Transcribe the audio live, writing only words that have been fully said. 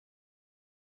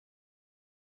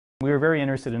We were very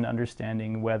interested in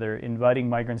understanding whether inviting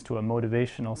migrants to a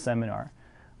motivational seminar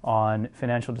on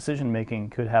financial decision-making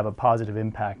could have a positive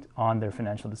impact on their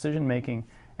financial decision-making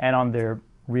and on their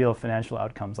real financial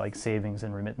outcomes like savings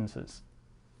and remittances.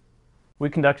 We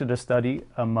conducted a study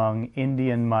among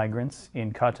Indian migrants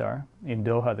in Qatar, in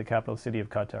Doha, the capital city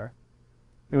of Qatar.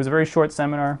 It was a very short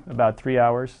seminar, about 3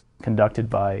 hours,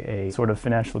 conducted by a sort of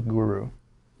financial guru.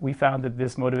 We found that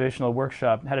this motivational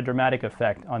workshop had a dramatic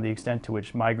effect on the extent to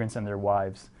which migrants and their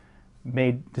wives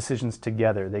made decisions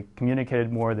together. They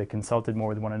communicated more, they consulted more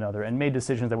with one another, and made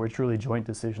decisions that were truly joint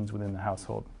decisions within the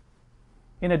household.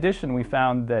 In addition, we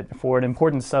found that for an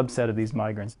important subset of these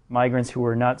migrants who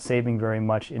were not saving very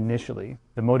much initially,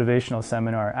 the motivational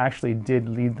seminar actually did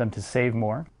lead them to save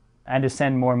more and to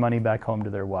send more money back home to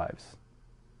their wives.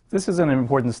 This is an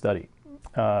important study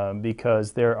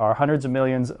because there are hundreds of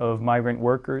millions of migrant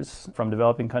workers from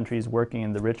developing countries working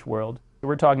in the rich world.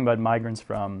 We're talking about migrants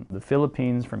from the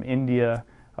Philippines, from India,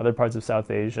 other parts of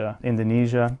South Asia,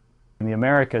 Indonesia, and the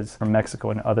Americas, from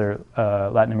Mexico and other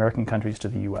Latin American countries to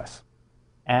the US.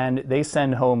 And they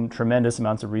send home tremendous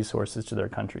amounts of resources to their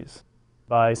countries.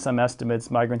 By some estimates,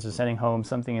 migrants are sending home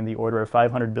something in the order of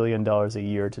 $500 billion a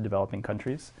year to developing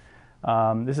countries.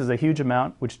 This is a huge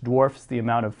amount, which dwarfs the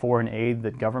amount of foreign aid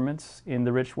that governments in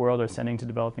the rich world are sending to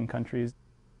developing countries.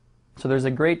 So there's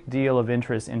a great deal of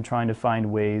interest in trying to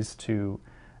find ways to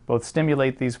both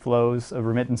stimulate these flows of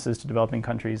remittances to developing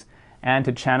countries and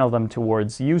to channel them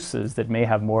towards uses that may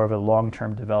have more of a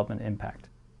long-term development impact.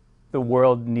 The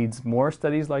world needs more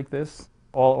studies like this,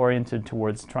 all oriented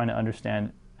towards trying to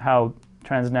understand how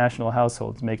transnational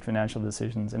households make financial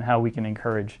decisions and how we can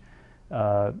encourage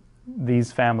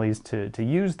these families to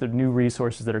use the new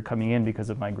resources that are coming in because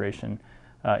of migration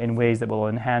in ways that will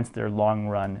enhance their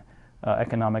long-run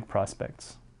economic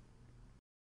prospects.